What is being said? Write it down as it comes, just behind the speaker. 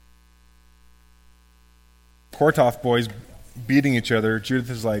Kortoff boys beating each other,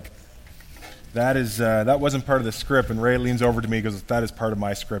 Judith is like, that wasn't part of the script. And Ray leans over to me and goes, that is part of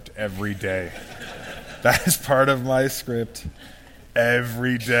my script every day. That is part of my script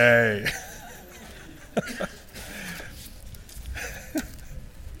every day.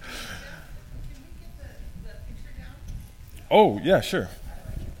 Oh, yeah, sure.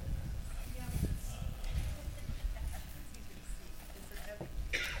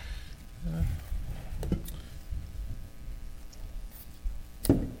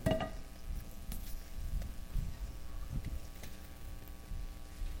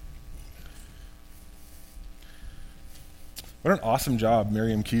 What an awesome job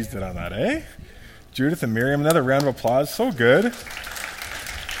Miriam Keys did on that, eh? Judith and Miriam, another round of applause. So good.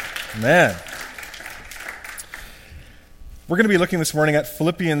 Man. We're going to be looking this morning at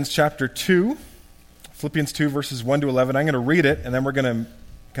Philippians chapter 2. Philippians 2, verses 1 to 11. I'm going to read it, and then we're going to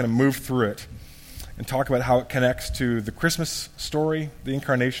kind of move through it and talk about how it connects to the Christmas story, the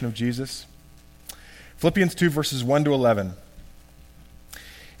incarnation of Jesus. Philippians 2, verses 1 to 11.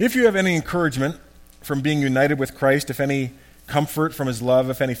 If you have any encouragement from being united with Christ, if any comfort from his love,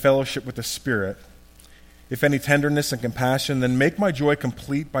 if any fellowship with the Spirit, if any tenderness and compassion, then make my joy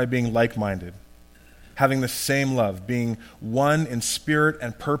complete by being like-minded, having the same love, being one in spirit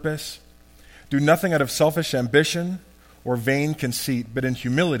and purpose. Do nothing out of selfish ambition or vain conceit, but in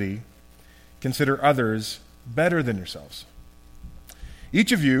humility consider others better than yourselves.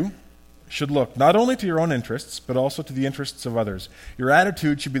 Each of you should look not only to your own interests, but also to the interests of others. Your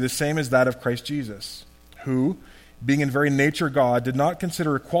attitude should be the same as that of Christ Jesus, who, being in very nature God, did not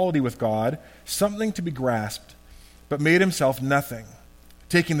consider equality with God something to be grasped, but made himself nothing,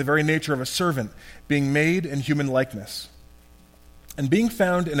 taking the very nature of a servant, being made in human likeness. And being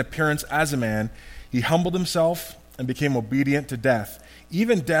found in appearance as a man, he humbled himself and became obedient to death,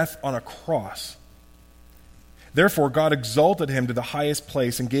 even death on a cross. Therefore God exalted him to the highest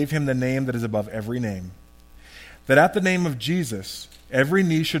place and gave him the name that is above every name, that at the name of Jesus every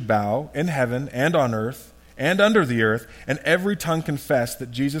knee should bow in heaven and on earth and under the earth, and every tongue confess that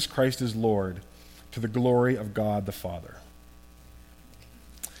Jesus Christ is Lord, to the glory of God the Father.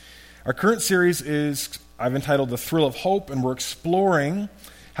 Our current series I've entitled The Thrill of Hope, and we're exploring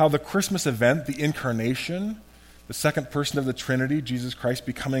how the Christmas event, the incarnation, the second person of the Trinity, Jesus Christ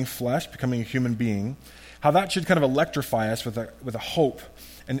becoming flesh, becoming a human being, how that should kind of electrify us with a hope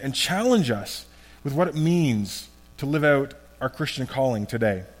and challenge us with what it means to live out our Christian calling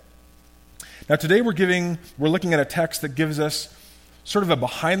today. Now today we're looking at a text that gives us sort of a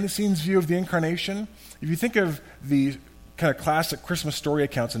behind-the-scenes view of the incarnation. If you think of the kind of classic Christmas story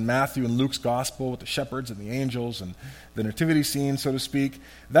accounts in Matthew and Luke's gospel with the shepherds and the angels and the nativity scene, so to speak,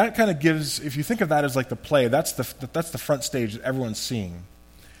 that kind of gives, if you think of that as like the play, that's the front stage that everyone's seeing.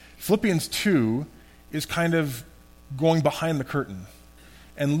 Philippians 2 is kind of going behind the curtain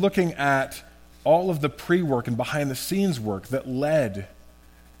and looking at all of the pre-work and behind-the-scenes work that led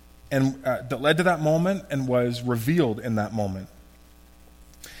to that moment and was revealed in that moment.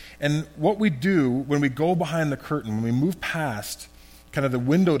 And what we do when we go behind the curtain, when we move past kind of the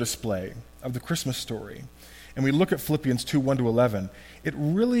window display of the Christmas story, and we look at Philippians 2, 1 to 11,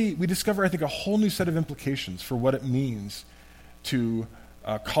 we discover, I think, a whole new set of implications for what it means to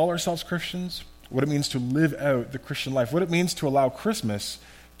call ourselves Christians, what it means to live out the Christian life, what it means to allow Christmas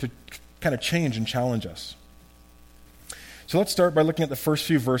to kind of change and challenge us. So let's start by looking at the first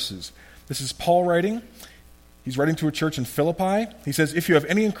few verses. This is Paul writing. He's writing to a church in Philippi. He says, if you have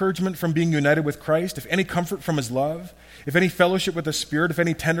any encouragement from being united with Christ, if any comfort from his love, if any fellowship with the Spirit, if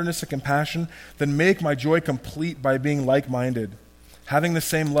any tenderness and compassion, then make my joy complete by being like-minded, having the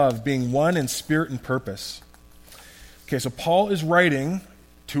same love, being one in spirit and purpose. Okay, so Paul is writing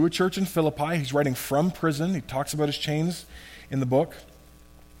to a church in Philippi. He's writing from prison. He talks about his chains in the book.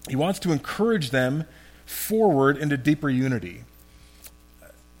 He wants to encourage them forward into deeper unity.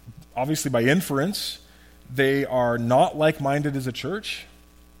 Obviously, by inference, they are not like-minded as a church.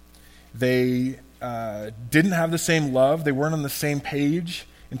 They didn't have the same love. They weren't on the same page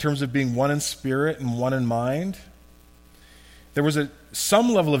in terms of being one in spirit and one in mind. There was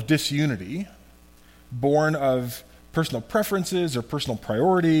some level of disunity born of personal preferences or personal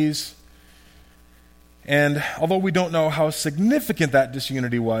priorities. And although we don't know how significant that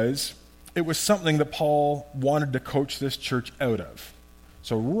disunity was, it was something that Paul wanted to coach this church out of.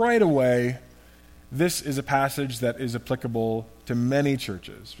 So right away, this is a passage that is applicable to many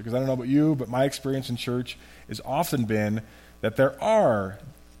churches. Because I don't know about you, but my experience in church has often been that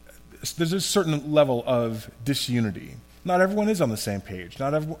there's a certain level of disunity. Not everyone is on the same page.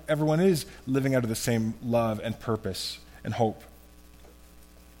 Not everyone is living out of the same love and purpose and hope.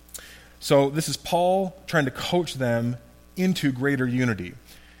 So this is Paul trying to coach them into greater unity.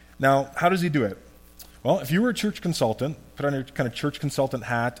 Now, how does he do it? Well, if you were a church consultant, put on your kind of church consultant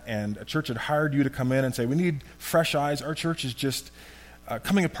hat, and a church had hired you to come in and say, we need fresh eyes. Our church is just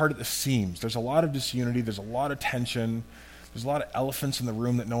coming apart at the seams. There's a lot of disunity. There's a lot of tension. There's a lot of elephants in the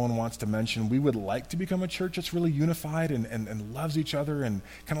room that no one wants to mention. We would like to become a church that's really unified and loves each other and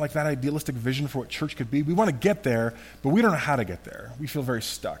kind of like that idealistic vision for what church could be. We want to get there, but we don't know how to get there. We feel very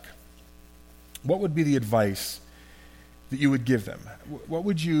stuck. What would be the advice that you would give them? What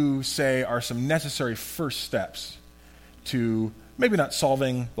would you say are some necessary first steps to maybe not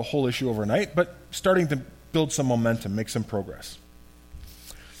solving the whole issue overnight, but starting to build some momentum, make some progress?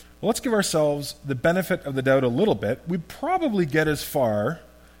 Well, let's give ourselves the benefit of the doubt a little bit. We'd probably get as far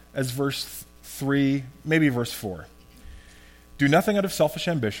as verse 3, maybe verse 4. Do nothing out of selfish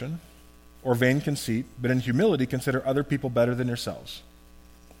ambition or vain conceit, but in humility consider other people better than yourselves.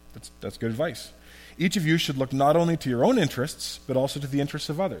 That's good advice. Each of you should look not only to your own interests, but also to the interests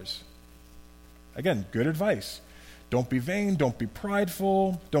of others. Again, good advice. Don't be vain, don't be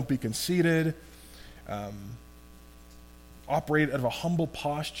prideful, don't be conceited. Operate out of a humble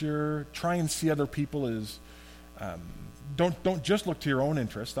posture. Try and see other people as, don't just look to your own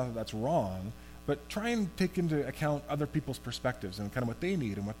interests, not that that's wrong, but try and take into account other people's perspectives and kind of what they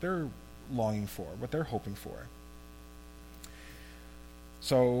need and what they're longing for, what they're hoping for.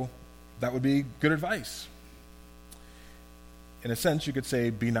 So that would be good advice. In a sense, you could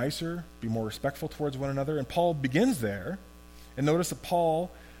say be nicer, be more respectful towards one another. And Paul begins there. And notice that Paul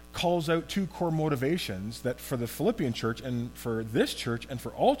calls out two core motivations that for the Philippian church and for this church and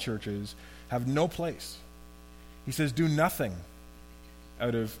for all churches have no place. He says, do nothing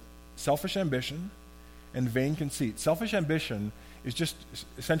out of selfish ambition and vain conceit. Selfish ambition is just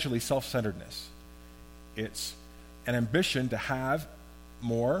essentially self-centeredness. It's an ambition to have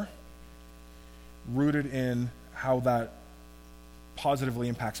more, rooted in how that positively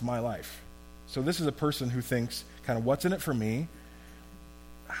impacts my life. So this is a person who thinks kind of what's in it for me?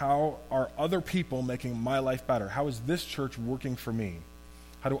 How are other people making my life better? How is this church working for me?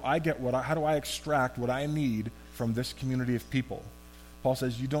 How do I extract what I need from this community of people? Paul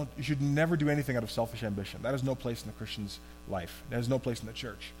says you should never do anything out of selfish ambition. That has no place in the Christian's life. That has no place in the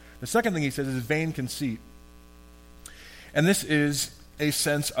church. The second thing he says is vain conceit. And this is a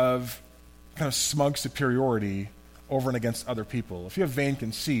sense of kind of smug superiority over and against other people. If you have vain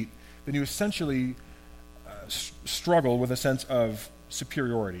conceit, then you essentially struggle with a sense of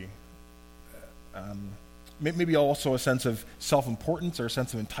superiority. Maybe also a sense of self-importance or a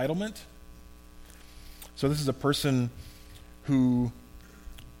sense of entitlement. So this is a person who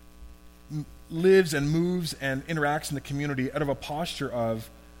lives and moves and interacts in the community out of a posture of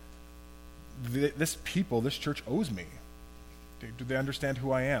this church owes me. Do they understand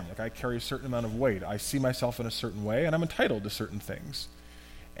who I am? Like, I carry a certain amount of weight. I see myself in a certain way, and I'm entitled to certain things.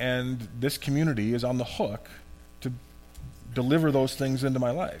 And this community is on the hook to deliver those things into my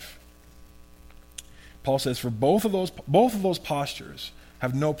life. Paul says for both of those postures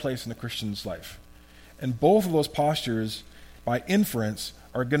have no place in the Christian's life. And both of those postures, by inference,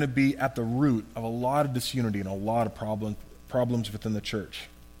 are going to be at the root of a lot of disunity and a lot of problems within the church.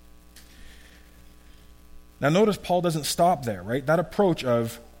 Now notice Paul doesn't stop there, right? That approach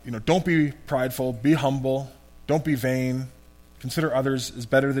of, don't be prideful, be humble, don't be vain, consider others as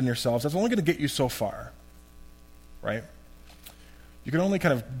better than yourselves, that's only going to get you so far, right? You can only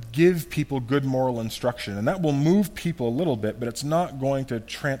kind of give people good moral instruction, and that will move people a little bit, but it's not going to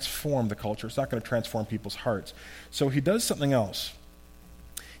transform the culture. It's not going to transform people's hearts. So he does something else.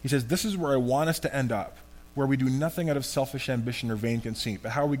 He says, this is where I want us to end up, where we do nothing out of selfish ambition or vain conceit.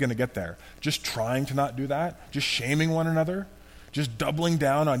 But how are we going to get there? Just trying to not do that? Just shaming one another? Just doubling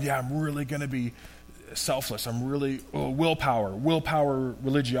down on, I'm really going to be selfless. I'm really, willpower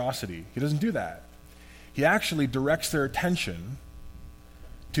religiosity. He doesn't do that. He actually directs their attention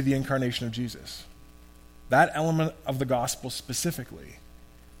to the incarnation of Jesus. That element of the gospel specifically.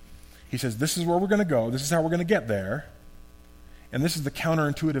 He says, this is where we're going to go. This is how we're going to get there. And this is the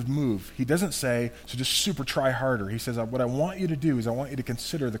counterintuitive move. He doesn't say, so just super try harder. He says, what I want you to do is I want you to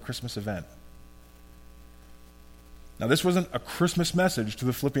consider the Christmas event. Now, this wasn't a Christmas message to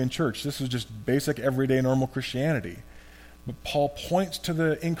the Philippian church. This was just basic, everyday, normal Christianity. But Paul points to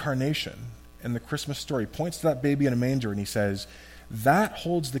the incarnation in the Christmas story, points to that baby in a manger, and he says, that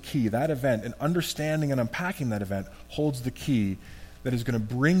holds the key, that event, and understanding and unpacking that event holds the key that is going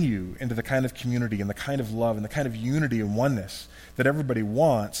to bring you into the kind of community and the kind of love and the kind of unity and oneness that everybody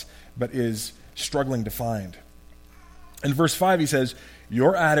wants but is struggling to find. In verse 5 he says,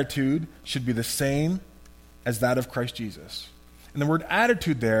 your attitude should be the same as that of Christ Jesus. And the word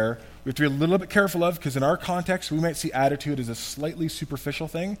attitude there we have to be a little bit careful of, because in our context, we might see attitude as a slightly superficial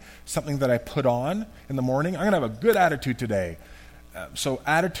thing, something that I put on in the morning. I'm going to have a good attitude today. So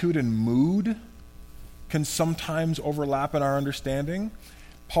attitude and mood can sometimes overlap in our understanding.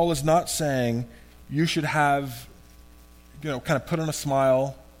 Paul is not saying you should have, kind of put on a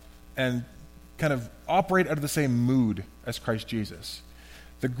smile and kind of operate out of the same mood as Christ Jesus.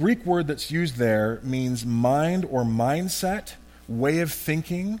 The Greek word that's used there means mind or mindset, way of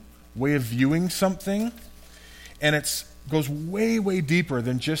thinking, way of viewing something, and it goes way, way deeper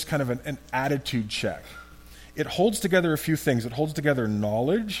than just kind of an attitude check. It holds together a few things. It holds together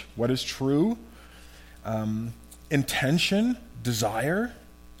knowledge, what is true, intention, desire,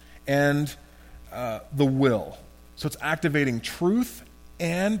 and the will. So it's activating truth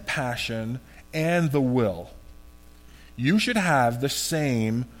and passion and the will. You should have the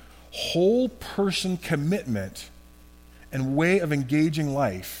same whole person commitment and way of engaging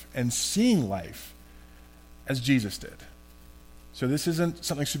life and seeing life as Jesus did. So this isn't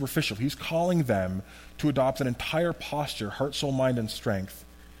something superficial. He's calling them to adopt an entire posture, heart, soul, mind, and strength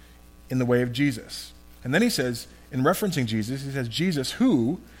in the way of Jesus. And then he says, in referencing Jesus, he says, Jesus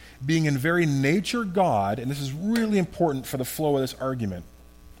who, being in very nature God, and this is really important for the flow of this argument,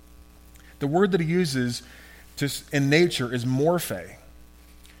 the word that he uses in nature is morphe,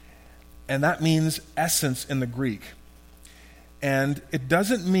 and that means essence in the Greek. And it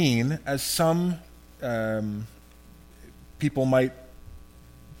doesn't mean, as some people might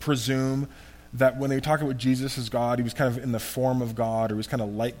presume, that when they talk about Jesus as God, he was kind of in the form of God, or he was kind of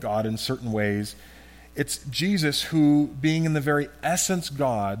like God in certain ways. It's Jesus who, being in the very essence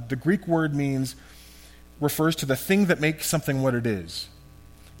God, the Greek word refers to the thing that makes something what it is.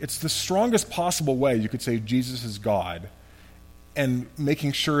 It's the strongest possible way you could say Jesus is God, and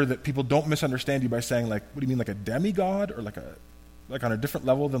making sure that people don't misunderstand you by saying, like, what do you mean, like a demigod, or like on a different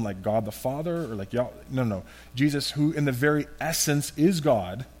level than like God the Father, or like no. Jesus, who in the very essence is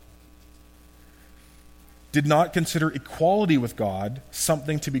God, did not consider equality with God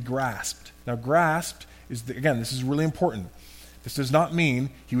something to be grasped. Now, grasped is, again, this is really important. This does not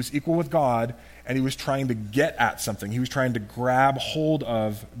mean he was equal with God and he was trying to get at something. He was trying to grab hold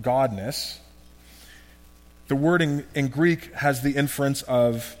of godness. The word in Greek has the inference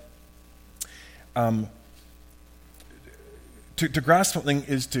of to grasp something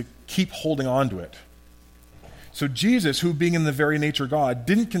is to keep holding on to it. So Jesus, who being in the very nature God,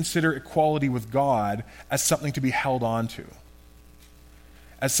 didn't consider equality with God as something to be held on to.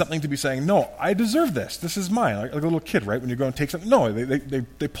 As something to be saying, no, I deserve this. This is mine. Like a little kid, right? When you go and take something, no,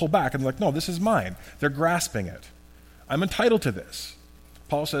 they pull back and they're like, no, this is mine. They're grasping it. I'm entitled to this.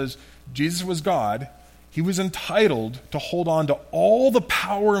 Paul says, Jesus was God. He was entitled to hold on to all the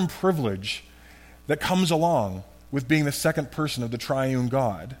power and privilege that comes along with being the second person of the triune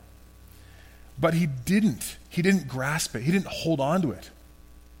God. But he didn't. He didn't grasp it. He didn't hold on to it.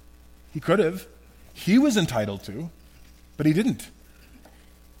 He could have. He was entitled to, but he didn't.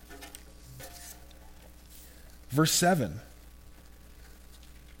 Verse 7.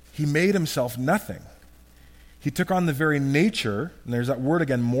 He made himself nothing. He took on the very nature, and there's that word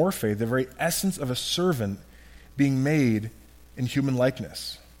again, morphe, the very essence of a servant being made in human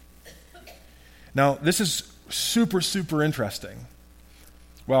likeness. Now, this is super, super interesting.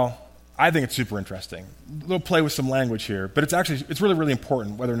 Well, I think it's super interesting. A little play with some language here, but it's really, really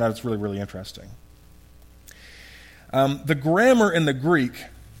important whether or not it's really, really interesting. The grammar in the Greek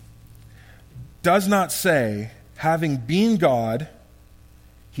does not say, having been God,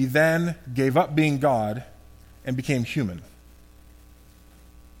 he then gave up being God and became human.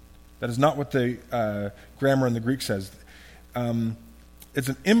 That is not what the grammar in the Greek says. It's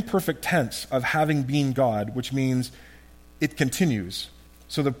an imperfect tense of having been God, which means it continues.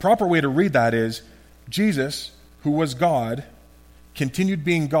 So the proper way to read that is, Jesus, who was God, continued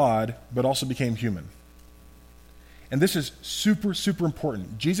being God, but also became human. And this is super, super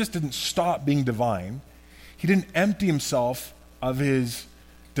important. Jesus didn't stop being divine. He didn't empty himself of his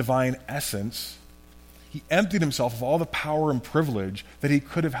divine essence. He emptied himself of all the power and privilege that he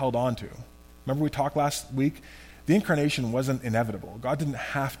could have held on to. Remember we talked last week? The incarnation wasn't inevitable. God didn't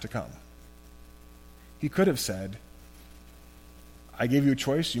have to come. He could have said, I gave you a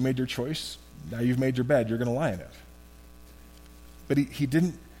choice, you made your choice, now you've made your bed, you're going to lie in it. But he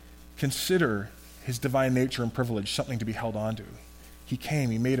didn't consider his divine nature and privilege something to be held on to. He came,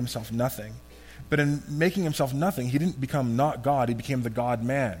 he made himself nothing. But in making himself nothing, he didn't become not God, he became the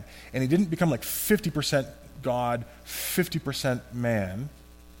God-man. And he didn't become like 50% God, 50% man.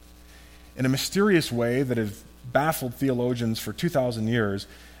 In a mysterious way that has baffled theologians for 2,000 years,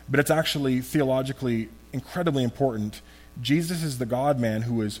 but it's actually theologically incredibly important Jesus is the God-man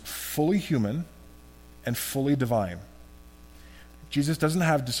who is fully human and fully divine. Jesus doesn't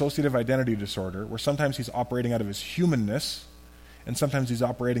have dissociative identity disorder, where sometimes he's operating out of his humanness and sometimes he's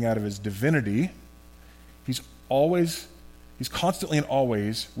operating out of his divinity. He's constantly and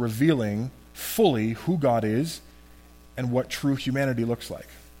always revealing fully who God is and what true humanity looks like.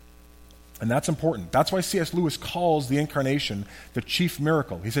 And that's important. That's why C.S. Lewis calls the incarnation the chief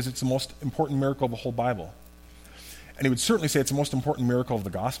miracle. He says it's the most important miracle of the whole Bible. And he would certainly say it's the most important miracle of the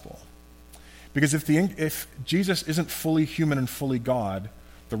gospel. Because if Jesus isn't fully human and fully God,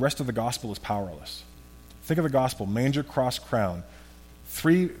 the rest of the gospel is powerless. Think of the gospel: manger, cross, crown.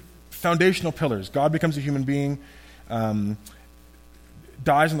 3 foundational pillars. God becomes a human being,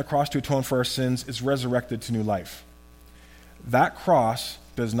 dies on the cross to atone for our sins, is resurrected to new life. That cross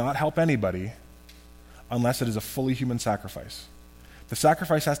does not help anybody unless it is a fully human sacrifice. The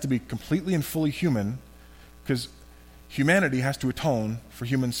sacrifice has to be completely and fully human, because humanity has to atone for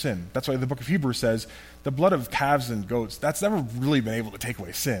human sin. That's why the book of Hebrews says the blood of calves and goats, that's never really been able to take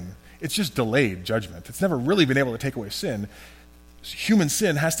away sin. It's just delayed judgment. It's never really been able to take away sin. Human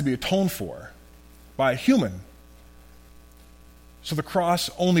sin has to be atoned for by a human. So the cross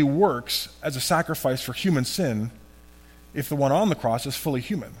only works as a sacrifice for human sin if the one on the cross is fully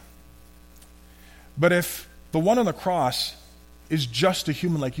human. But if the one on the cross is just a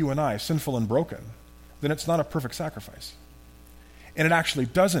human like you and I, sinful and broken, then it's not a perfect sacrifice. And it actually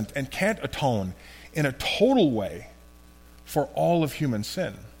doesn't and can't atone in a total way for all of human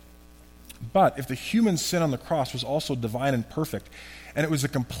sin. But if the human sin on the cross was also divine and perfect, and it was a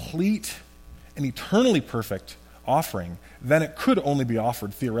complete and eternally perfect offering, then it could only be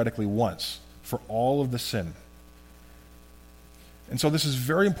offered theoretically once for all of the sin. And so this is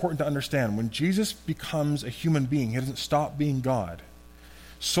very important to understand. When Jesus becomes a human being, he doesn't stop being God,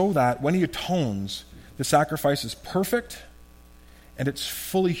 so that when he atones, the sacrifice is perfect and it's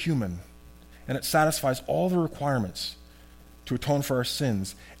fully human, and it satisfies all the requirements to atone for our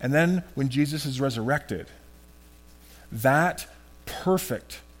sins. And then when Jesus is resurrected, that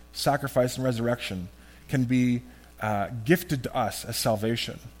perfect sacrifice and resurrection can be gifted to us as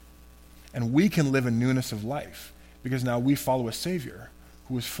salvation. And we can live in newness of life, because now we follow a Savior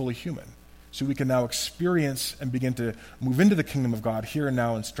who is fully human. So we can now experience and begin to move into the kingdom of God here and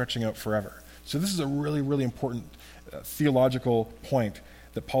now and stretching out forever. So this is a really, really important theological point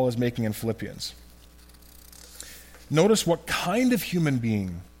that Paul is making in Philippians. Notice what kind of human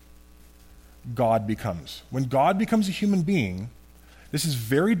being God becomes. When God becomes a human being, this is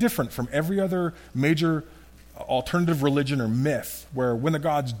very different from every other major alternative religion or myth, where when the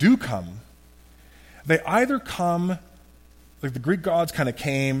gods do come, they either come, like the Greek gods kind of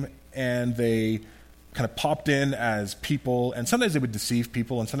came and they kind of popped in as people, and sometimes they would deceive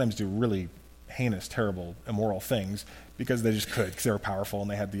people and sometimes do really heinous, terrible, immoral things because they just could, because they were powerful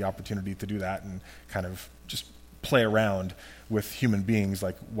and they had the opportunity to do that and kind of just play around with human beings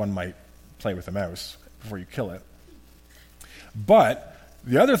like one might play with a mouse before you kill it. But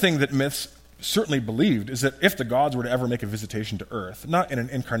the other thing that myths certainly believed is that if the gods were to ever make a visitation to earth, not in an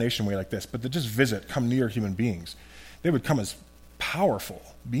incarnation way like this, but to just visit, come near human beings, they would come as powerful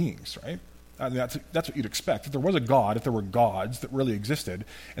beings, right? I mean, that's what you'd expect. If there was a God, if there were gods that really existed,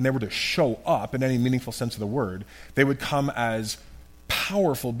 and they were to show up in any meaningful sense of the word, they would come as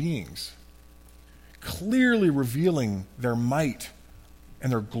powerful beings, clearly revealing their might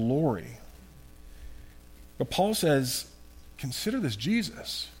and their glory. But Paul says, consider this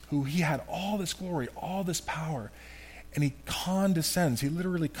Jesus, who he had all this glory, all this power, and he condescends. He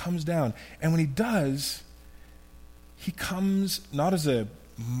literally comes down. And when he does, he comes not as a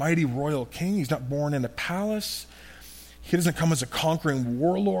mighty royal king. He's not born in a palace. He doesn't come as a conquering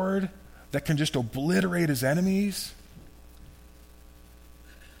warlord that can just obliterate his enemies.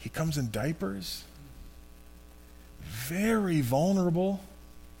 He comes in diapers, very vulnerable,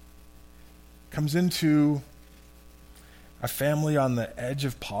 comes into a family on the edge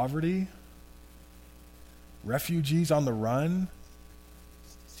of poverty, refugees on the run.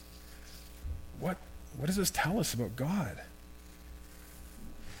 What does this tell us about God?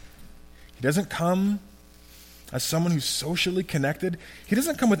 He doesn't come as someone who's socially connected. He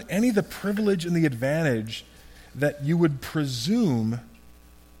doesn't come with any of the privilege and the advantage that you would presume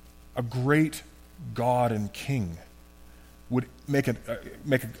a great God and king would make a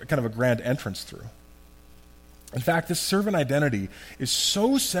kind of a grand entrance through. In fact, this servant identity is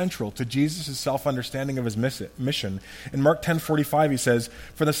so central to Jesus' self-understanding of his mission. In Mark 10:45, he says,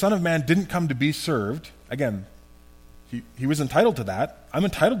 "For the Son of Man didn't come to be served." Again, he was entitled to that. I'm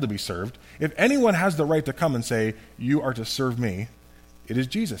entitled to be served. If anyone has the right to come and say, "You are to serve me," It is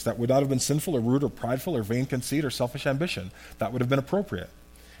Jesus. That would not have been sinful or rude or prideful or vain conceit or selfish ambition. That would have been appropriate.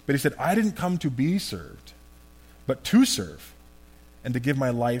 But he said, I didn't come to be served, but to serve and to give my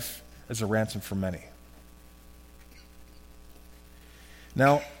life as a ransom for many.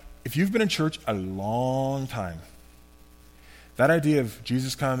 Now, if you've been in church a long time, that idea of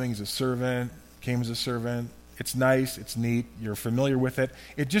Jesus coming as a servant, came as a servant, it's nice, it's neat, you're familiar with it.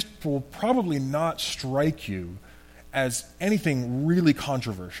 It just will probably not strike you as anything really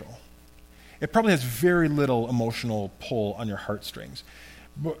controversial. It probably has very little emotional pull on your heartstrings.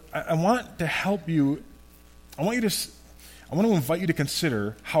 But I want to help you, I want to invite you to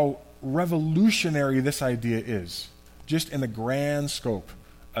consider how revolutionary this idea is, just in the grand scope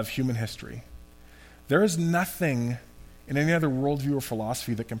of human history. There is nothing in any other worldview or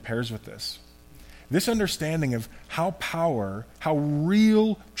philosophy that compares with this. This understanding of how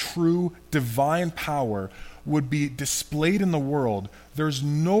real, true, divine power would be displayed in the world, there's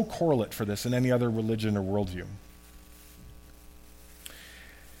no correlate for this in any other religion or worldview.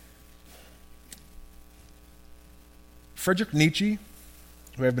 Friedrich Nietzsche,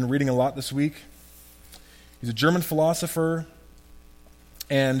 who I've been reading a lot this week, he's a German philosopher,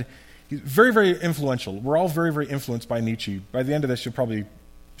 and he's very, very influential. We're all very, very influenced by Nietzsche. By the end of this, you'll probably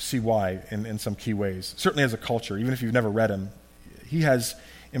see why in some key ways. Certainly as a culture, even if you've never read him, he has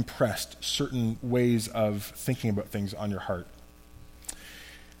impressed certain ways of thinking about things on your heart.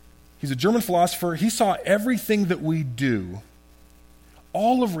 He's a German philosopher. He saw everything that we do,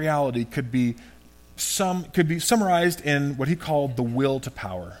 all of reality could be summarized in what he called the will to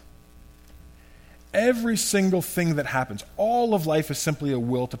power. Every single thing that happens, all of life is simply a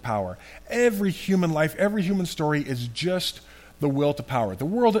will to power. Every human life, every human story is just the will to power. The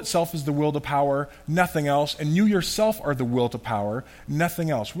world itself is the will to power, nothing else, and you yourself are the will to power,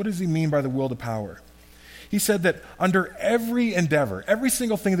 nothing else. What does he mean by the will to power? He said that under every endeavor, every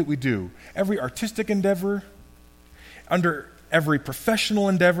single thing that we do, every artistic endeavor, under every professional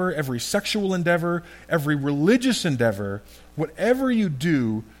endeavor, every sexual endeavor, every religious endeavor, whatever you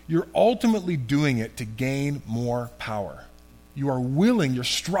do, you're ultimately doing it to gain more power. You are willing, you're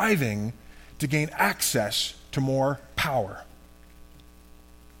striving to gain access to more power.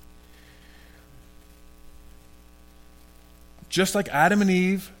 Just like Adam and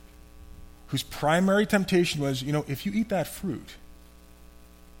Eve, whose primary temptation was, if you eat that fruit,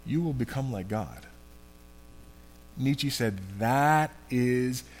 you will become like God. Nietzsche said that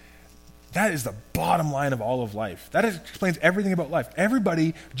is the bottom line of all of life. That explains everything about life.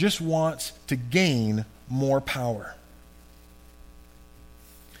 Everybody just wants to gain more power.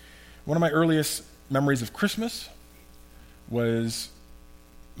 One of my earliest memories of Christmas was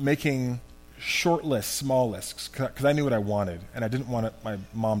making short lists, small lists, because I knew what I wanted, and I didn't want my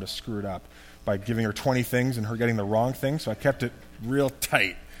mom to screw it up by giving her 20 things and her getting the wrong thing, so I kept it real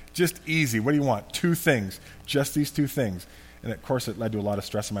tight. Just easy. What do you want? 2 things. Just these 2 things. And of course, it led to a lot of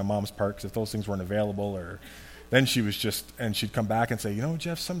stress on my mom's part, because if those things weren't available, then she'd come back and say,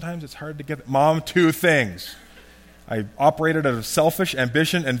 Jeff, sometimes it's hard to get, Mom, 2 things. I operated out of selfish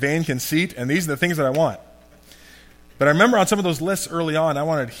ambition and vain conceit, and these are the things that I want. But I remember on some of those lists early on, I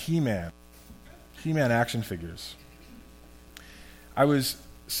wanted He-Man action figures. I was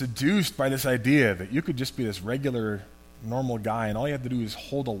seduced by this idea that you could just be this regular, normal guy, and all you have to do is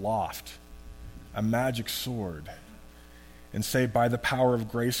hold aloft a magic sword and say, by the power of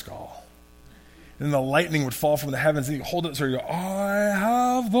Grayskull. And then the lightning would fall from the heavens, and you hold it so you go, I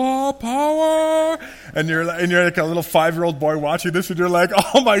have the power. And you're like a little 5-year-old boy watching this, and you're like,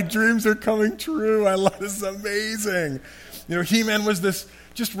 oh, my dreams are coming true. I love this. Is amazing. He-Man was this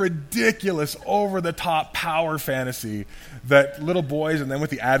just ridiculous, over-the-top power fantasy that little boys, and then with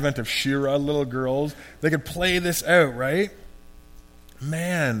the advent of She-Ra, little girls, they could play this out, right?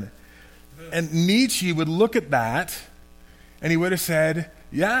 Man. And Nietzsche would look at that, and he would have said,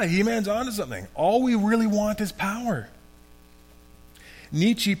 yeah, He-Man's onto something. All we really want is power.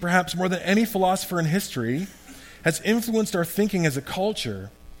 Nietzsche, perhaps more than any philosopher in history, has influenced our thinking as a culture.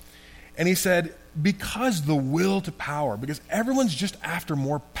 And he said, because the will to power, because everyone's just after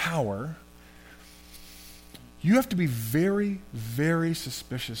more power, you have to be very, very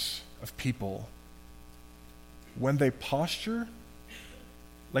suspicious of people when they posture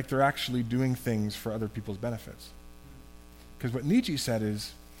like they're actually doing things for other people's benefits. Because what Nietzsche said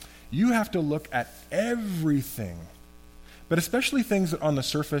is, you have to look at everything, but especially things that on the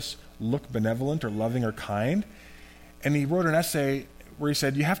surface look benevolent or loving or kind. And he wrote an essay where he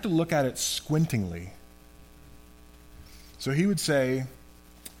said, you have to look at it squintingly. So he would say,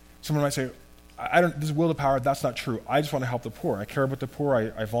 someone might say, this is will to power, that's not true. I just want to help the poor. I care about the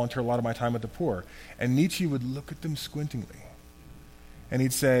poor. I volunteer a lot of my time with the poor. And Nietzsche would look at them squintingly. and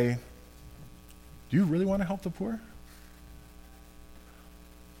he'd say, do you really want to help the poor?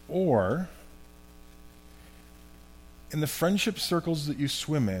 Or, in the friendship circles that you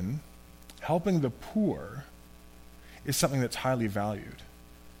swim in, helping the poor is something that's highly valued.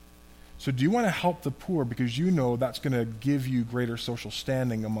 So do you want to help the poor because you know that's going to give you greater social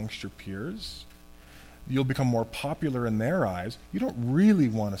standing amongst your peers? You'll become more popular in their eyes. You don't really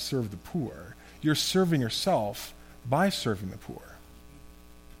want to serve the poor. You're serving yourself by serving the poor.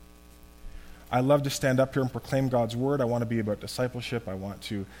 I love to stand up here and proclaim God's word. I want to be about discipleship. I want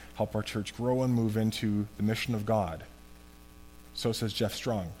to help our church grow and move into the mission of God. So says Jeff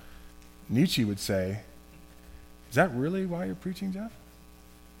Strong. Nietzsche would say, is that really why you're preaching, Jeff?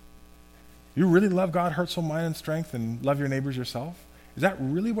 You really love God, heart, soul, mind, and strength, and love your neighbors yourself? Is that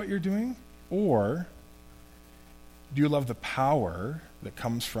really what you're doing? Or do you love the power that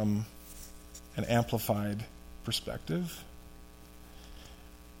comes from an amplified perspective?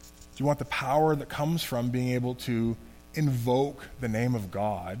 Do you want the power that comes from being able to invoke the name of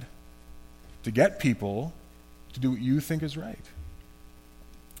God to get people to do what you think is right?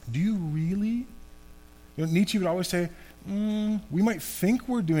 Do you really? Nietzsche would always say, we might think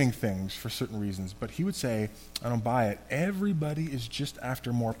we're doing things for certain reasons, but he would say, I don't buy it. Everybody is just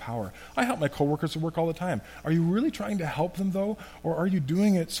after more power. I help my coworkers at work all the time. Are you really trying to help them, though? Or are you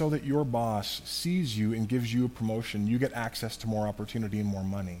doing it so that your boss sees you and gives you a promotion, you get access to more opportunity and more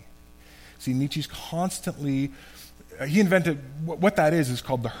money? See, Nietzsche's constantly, he invented, what that is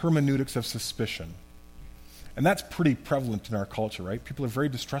called the hermeneutics of suspicion. And that's pretty prevalent in our culture, right? People are very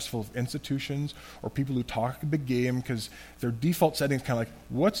distrustful of institutions or people who talk a big game because their default setting is kind of like,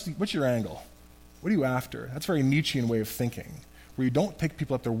 what's your angle? What are you after? That's a very Nietzschean way of thinking, where you don't take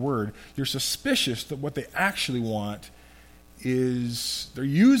people at their word. You're suspicious that what they actually want is they're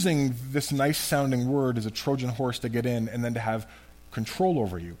using this nice-sounding word as a Trojan horse to get in and then to have control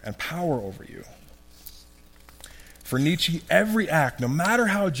over you and power over you. For Nietzsche, every act, no matter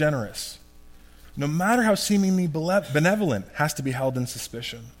how generous, no matter how seemingly benevolent, has to be held in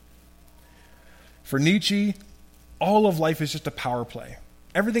suspicion. For Nietzsche, all of life is just a power play.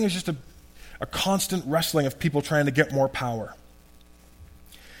 Everything is just a constant wrestling of people trying to get more power.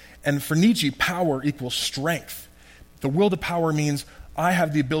 And for Nietzsche, power equals strength. The will to power means I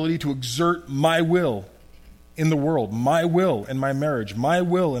have the ability to exert my will in the world, my will in my marriage, my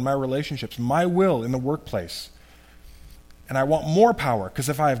will in my relationships, my will in the workplace. And I want more power, because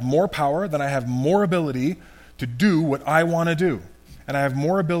if I have more power, then I have more ability to do what I want to do. And I have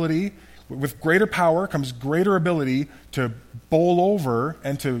more ability, with greater power comes greater ability to bowl over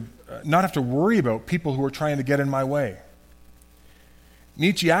and to not have to worry about people who are trying to get in my way.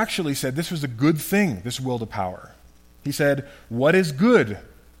 Nietzsche actually said this was a good thing, this will to power. He said, what is good?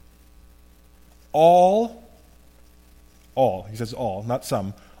 All, he says all, not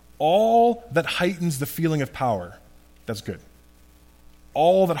some, all that heightens the feeling of power. That's good.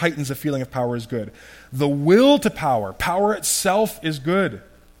 All that heightens the feeling of power is good. The will to power, power itself is good.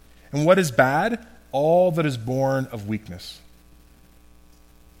 And what is bad? All that is born of weakness.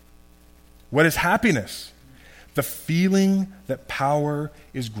 What is happiness? The feeling that power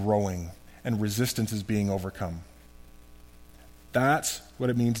is growing and resistance is being overcome. That's what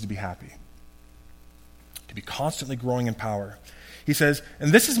it means to be happy. To be constantly growing in power. He says,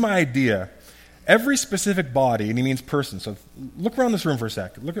 and this is my idea. Every specific body, and he means person, so look around this room for a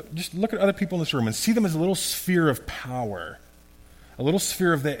sec. Just look at other people in this room and see them as a little sphere of power, a little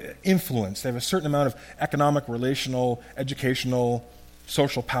sphere of the influence. They have a certain amount of economic, relational, educational,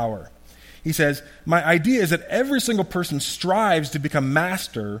 social power. He says, my idea is that every single person strives to become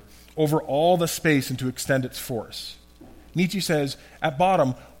master over all the space and to extend its force. Nietzsche says, at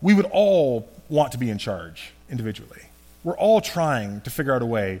bottom, we would all want to be in charge individually. We're all trying to figure out a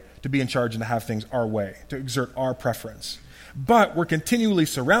way to be in charge and to have things our way, to exert our preference. But we're continually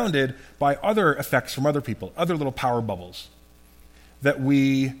surrounded by other effects from other people, other little power bubbles, that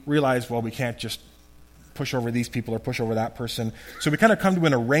we realize, well, we can't just push over these people or push over that person. So we kind of come to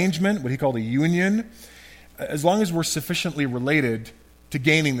an arrangement, what he called a union, as long as we're sufficiently related to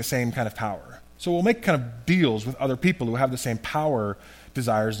gaining the same kind of power. So we'll make kind of deals with other people who have the same power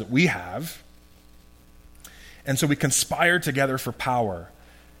desires that we have. And so we conspire together for power.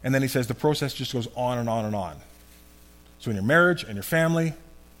 And then he says the process just goes on and on and on. So in your marriage, in your family,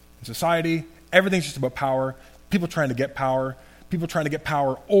 in society, everything's just about power. People trying to get power. People trying to get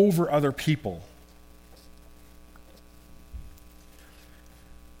power over other people.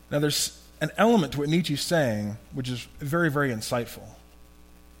 Now there's an element to what Nietzsche's saying which is very, very insightful.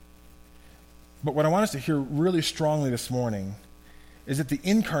 But what I want us to hear really strongly this morning is that the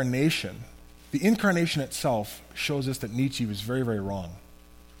incarnation The incarnation itself shows us that Nietzsche was very, very wrong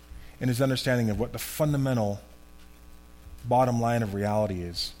in his understanding of what the fundamental bottom line of reality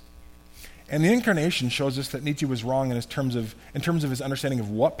is. And the incarnation shows us that Nietzsche was wrong in terms of his understanding of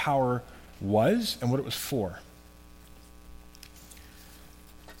what power was and what it was for.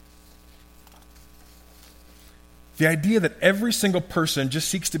 The idea that every single person just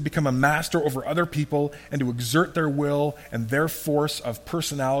seeks to become a master over other people and to exert their will and their force of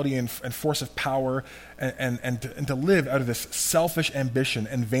personality and force of power and to live out of this selfish ambition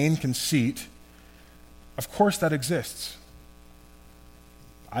and vain conceit, of course that exists.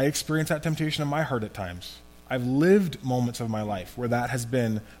 I experience that temptation in my heart at times. I've lived moments of my life where that has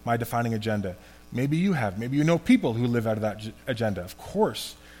been my defining agenda. Maybe you have. Maybe you know people who live out of that agenda. Of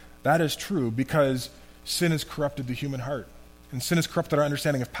course, that is true because sin has corrupted the human heart, and sin has corrupted our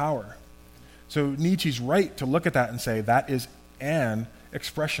understanding of power. So Nietzsche's right to look at that and say that is an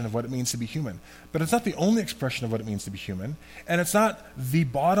expression of what it means to be human. But it's not the only expression of what it means to be human, and it's not the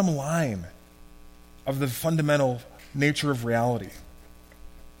bottom line of the fundamental nature of reality.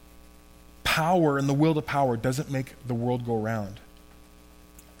 Power and the will to power doesn't make the world go round.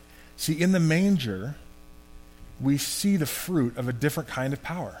 See, in the manger, we see the fruit of a different kind of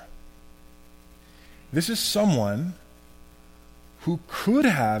power. This is someone who could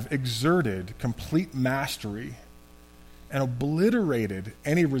have exerted complete mastery and obliterated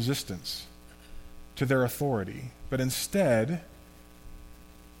any resistance to their authority, but instead,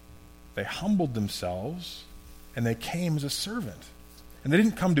 they humbled themselves and they came as a servant. And they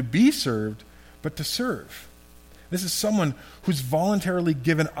didn't come to be served, but to serve. This is someone who's voluntarily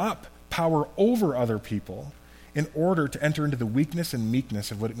given up power over other people in order to enter into the weakness and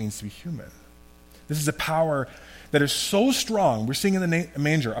meekness of what it means to be human. This is a power that is so strong, we're seeing in the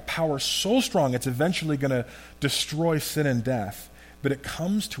manger, a power so strong it's eventually going to destroy sin and death, but it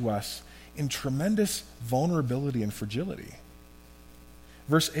comes to us in tremendous vulnerability and fragility.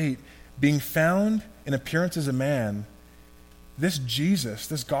 Verse 8, being found in appearance as a man, this Jesus,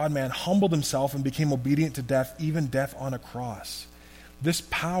 this God-man, humbled himself and became obedient to death, even death on a cross. This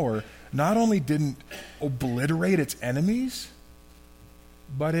power not only didn't obliterate its enemies,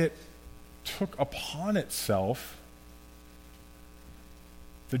 but it took upon itself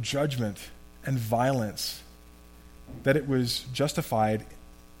the judgment and violence that it was justified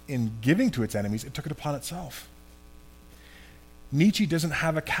in giving to its enemies. It took it upon itself. Nietzsche doesn't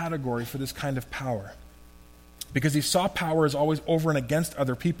have a category for this kind of power because he saw power as always over and against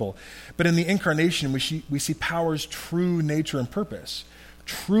other people. But in the incarnation, we see power's true nature and purpose.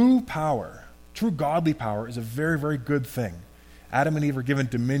 True power, true godly power is a very, very good thing. Adam and Eve are given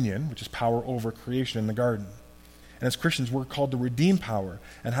dominion, which is power over creation in the garden. And as Christians, we're called to redeem power.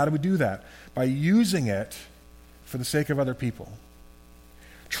 And how do we do that? By using it for the sake of other people.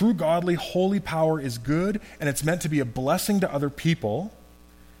 True godly, holy power is good, and it's meant to be a blessing to other people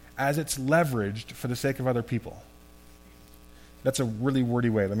as it's leveraged for the sake of other people. That's a really wordy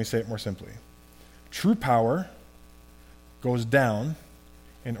way. Let me say it more simply. True power goes down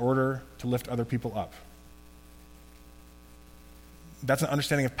in order to lift other people up. That's an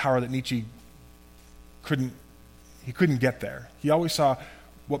understanding of power that Nietzsche couldn't get there. He always saw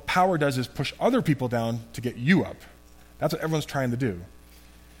what power does is push other people down to get you up. That's what everyone's trying to do.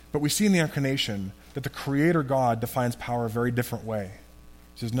 But we see in the incarnation that the Creator God defines power a very different way.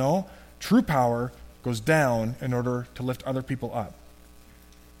 He says, no, true power goes down in order to lift other people up.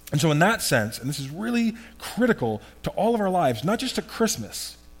 And so in that sense, and this is really critical to all of our lives, not just at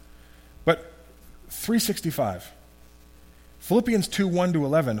Christmas, but 365. Philippians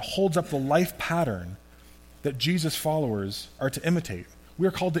 2:1-11 holds up the life pattern that Jesus' followers are to imitate. We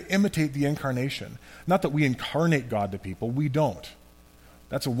are called to imitate the incarnation. Not that we incarnate God to people, we don't.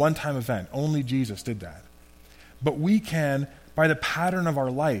 That's a one-time event. Only Jesus did that. But we can, by the pattern of our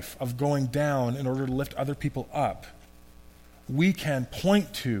life of going down in order to lift other people up, we can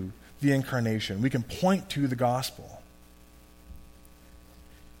point to the incarnation. We can point to the gospel.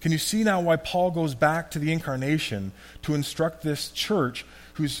 Can you see now why Paul goes back to the incarnation to instruct this church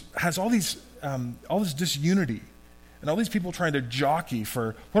who has all this disunity and all these people trying to jockey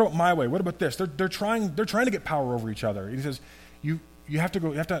for, what about my way? What about this? They're trying to get power over each other. He says, you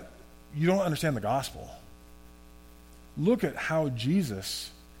don't understand the gospel. Look at how Jesus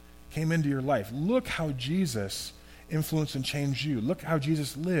came into your life. Look how Jesus influenced and changed you. Look how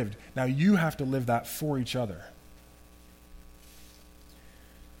Jesus lived. Now you have to live that for each other.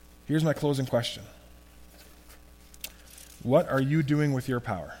 Here's my closing question. What are you doing with your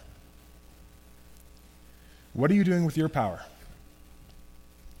power? What are you doing with your power?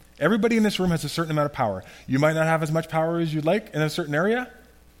 Everybody in this room has a certain amount of power. You might not have as much power as you'd like in a certain area,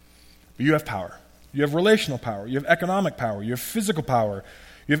 but But you have power. You have relational power. You have economic power. You have physical power.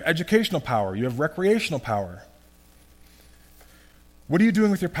 You have educational power. You have recreational power. What are you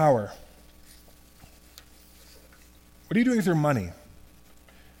doing with your power? What are you doing with your money?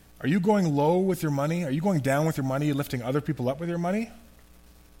 Are you going low with your money? Are you going down with your money, lifting other people up with your money?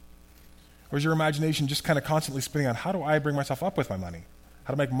 Or is your imagination just kind of constantly spinning on, how do I bring myself up with my money?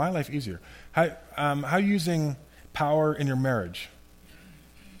 How to make my life easier? How are you using power in your marriage?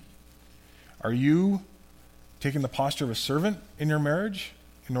 Are you taking the posture of a servant in your marriage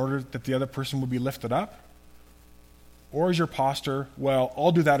in order that the other person will be lifted up? Or is your posture, well,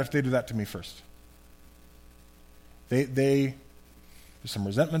 I'll do that if they do that to me first? There's some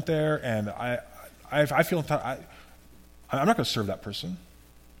resentment there, and I feel I'm not going to serve that person.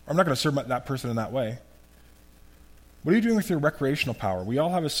 I'm not going to serve that person in that way. What are you doing with your recreational power? We all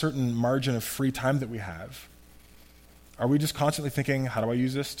have a certain margin of free time that we have. Are we just constantly thinking, how do I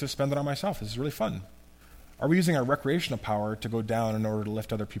use this to spend it on myself? This is really fun. Are we using our recreational power to go down in order to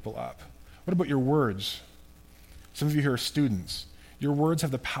lift other people up? What about your words? Some of you here are students. Your words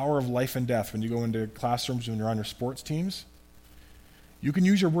have the power of life and death when you go into classrooms, when you're on your sports teams. You can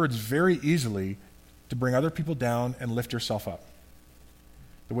use your words very easily to bring other people down and lift yourself up.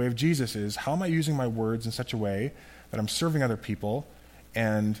 The way of Jesus is, how am I using my words in such a way that I'm serving other people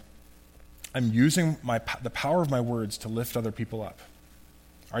and I'm using the power of my words to lift other people up?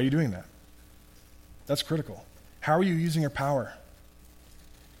 Are you doing that? That's critical. How are you using your power?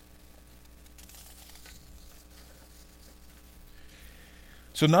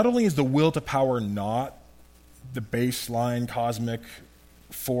 So not only is the will to power not the baseline cosmic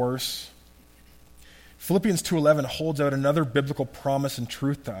force, Philippians 2:11 holds out another biblical promise and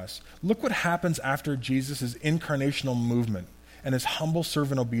truth to us. Look what happens after Jesus' incarnational movement and his humble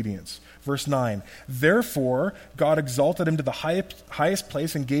servant obedience. Verse 9, therefore God exalted him to the highest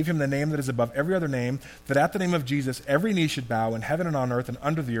place and gave him the name that is above every other name, that at the name of Jesus every knee should bow in heaven and on earth and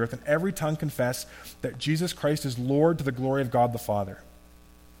under the earth, and every tongue confess that Jesus Christ is Lord, to the glory of God the Father.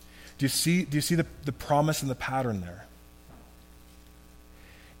 Do you see the promise and the pattern there?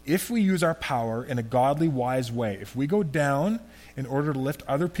 If we use our power in a godly, wise way, if we go down in order to lift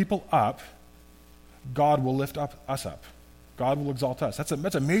other people up, God will lift us up. God will exalt us. That's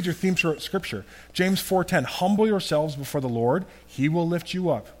a major theme throughout Scripture. James 4:10, humble yourselves before the Lord, he will lift you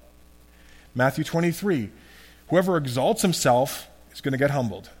up. Matthew 23, whoever exalts himself is going to get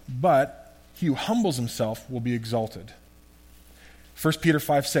humbled, but he who humbles himself will be exalted. 1 Peter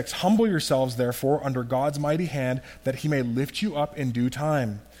 5:6, humble yourselves, therefore, under God's mighty hand, that he may lift you up in due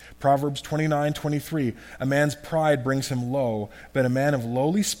time. Proverbs 29:23, a man's pride brings him low, but a man of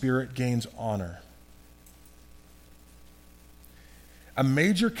lowly spirit gains honor. A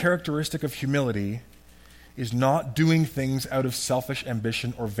major characteristic of humility is not doing things out of selfish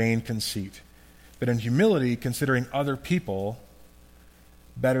ambition or vain conceit, but in humility, considering other people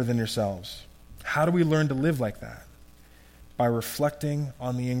better than yourselves. How do we learn to live like that? By reflecting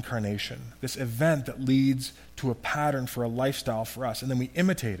on the incarnation, this event that leads to a pattern for a lifestyle for us, and then we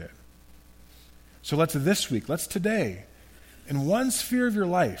imitate it. So let's today, in one sphere of your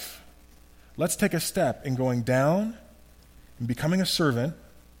life, let's take a step in going down and becoming a servant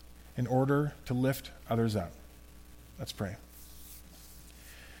in order to lift others up. Let's pray.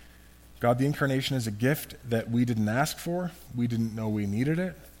 God, the incarnation is a gift that we didn't ask for, we didn't know we needed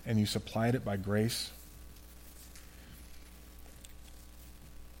it, and you supplied it by grace.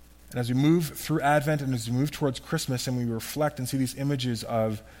 And as we move through Advent and as we move towards Christmas and we reflect and see these images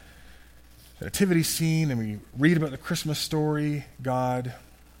of the nativity scene and we read about the Christmas story, God,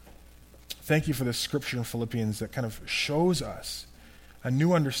 thank you for this scripture in Philippians that kind of shows us a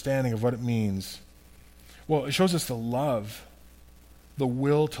new understanding of what it means. Well, it shows us the love, the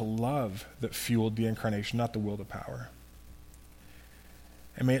will to love that fueled the incarnation, not the will to power.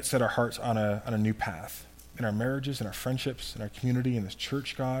 And may it set our hearts on a new path in our marriages, in our friendships, in our community, in this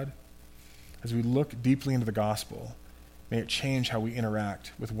church, God. As we look deeply into the gospel, may it change how we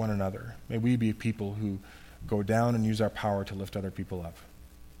interact with one another. May we be people who go down and use our power to lift other people up.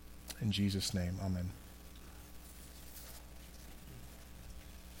 In Jesus' name, amen.